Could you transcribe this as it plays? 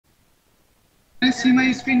Can you see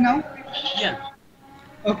my screen now? Yeah.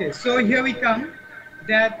 Okay, so here we come.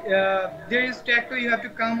 That there is tractor. You have to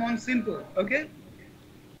come on simple. Okay,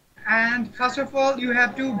 and first of all, you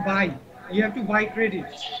have to buy. You have to buy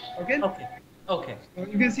credits. Okay, Okay. Okay. so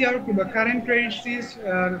you can see our current credits is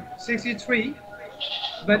 63,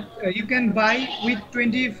 but you can buy with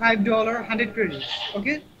 $25 100 credits.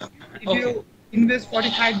 Okay, if Okay. you invest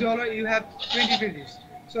 $45, you have 20 credits.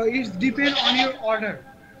 So it's depend on your order.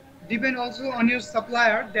 Depend also on your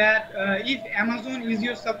supplier. That if Amazon is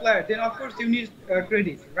your supplier, then of course you need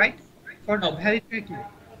credit, right, for Okay. valid tracking.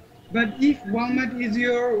 But if Walmart is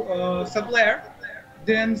your supplier,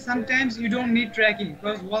 then sometimes you don't need tracking,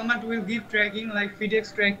 because Walmart will give tracking like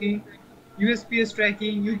FedEx tracking, USPS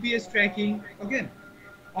tracking, UPS tracking, okay,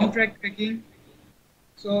 on Okay. track tracking.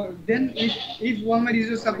 So then if Walmart is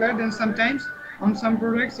your supplier, then sometimes on some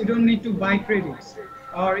products you don't need to buy credits,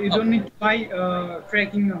 or you don't Okay. need to buy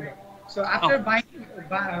tracking number. So after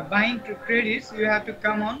Okay. buying credits, you have to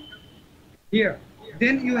come on here.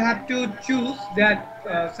 Then you have to choose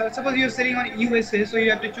that. So suppose you're sitting on USA, so you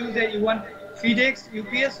have to choose that you want FedEx,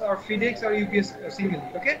 UPS, or FedEx or UPS singly.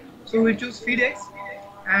 Okay, so we choose FedEx,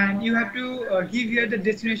 and you have to give here the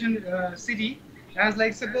destination city. As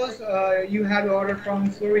like suppose you have order from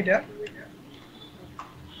Florida.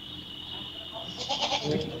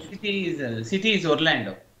 City is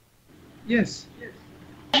Orlando. Yes.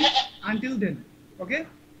 Until then, okay.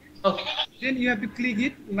 Okay. Then you have to click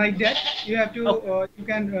it like that. You have to Okay. you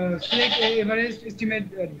can select a average estimate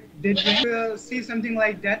date range. You will see something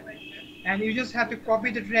like that, and you just have to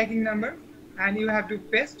copy the tracking number, and you have to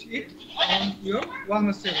paste it on your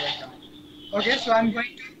Walmart server account. Okay, so I'm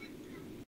going to